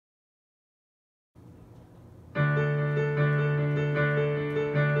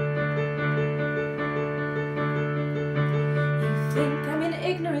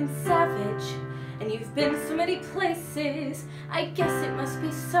been so many places, I guess it must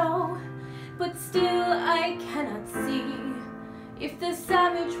be so, but still I cannot see if the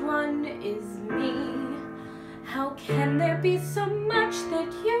savage one is me. How can there be so much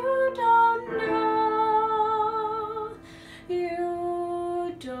that you don't know?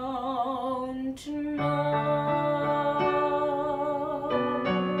 You don't know.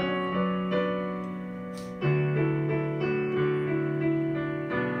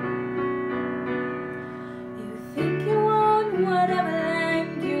 You think you own whatever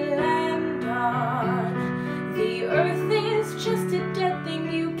land you land on. The earth is just a dead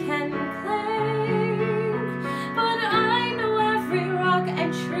thing you can claim. But I know every rock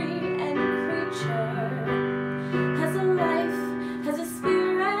and tree and creature has a life, has a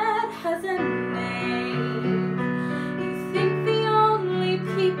spirit, has a name. You think the only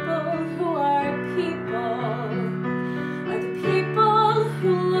people who are people are the people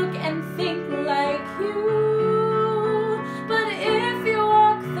who look and think like you. But if you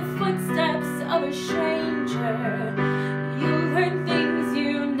walk the footsteps of a stranger, you'll learn things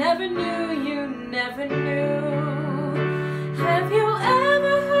you never knew, you never knew. Have you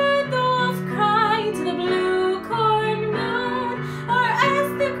ever heard the wolf cry to the blue corn moon, or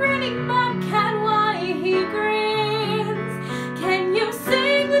ask the grinning bobcat why he grins? Can you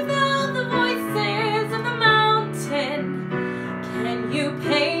sing with all the voices of the mountain? Can you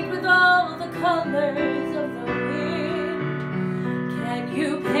paint with all the colors of the wind? Can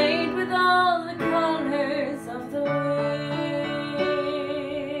you paint with all the colors of the wind?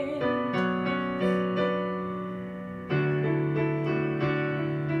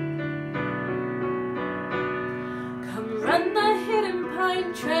 Run the hidden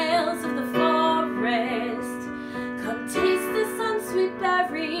pine trails of the forest. Come taste the sun-sweet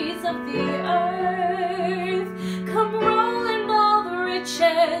berries of the earth. Come roll in all the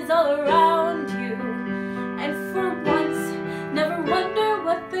riches all around you, and for once never wonder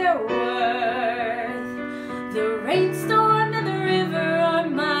what they're worth. The rainstorm and the river are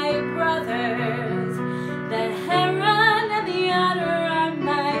my brothers. The heron and the otter are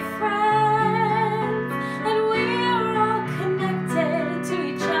my friends, and we are all connected to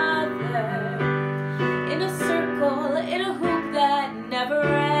each other in a circle, in a hoop that never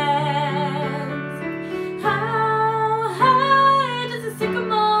ends. How high does a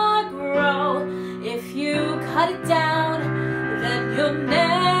sycamore grow? If you cut it down, then you'll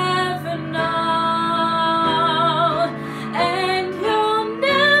never know. And you'll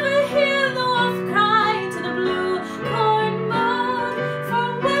never hear the wolf cry to the blue corn moon. For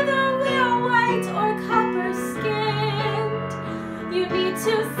whether we are white or copper-skinned, you need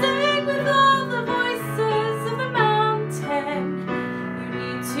to sing with all the voices of the mountain. You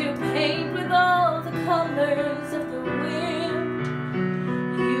need to paint with all the colors of the wind.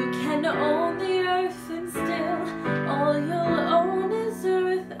 You can own the earth and still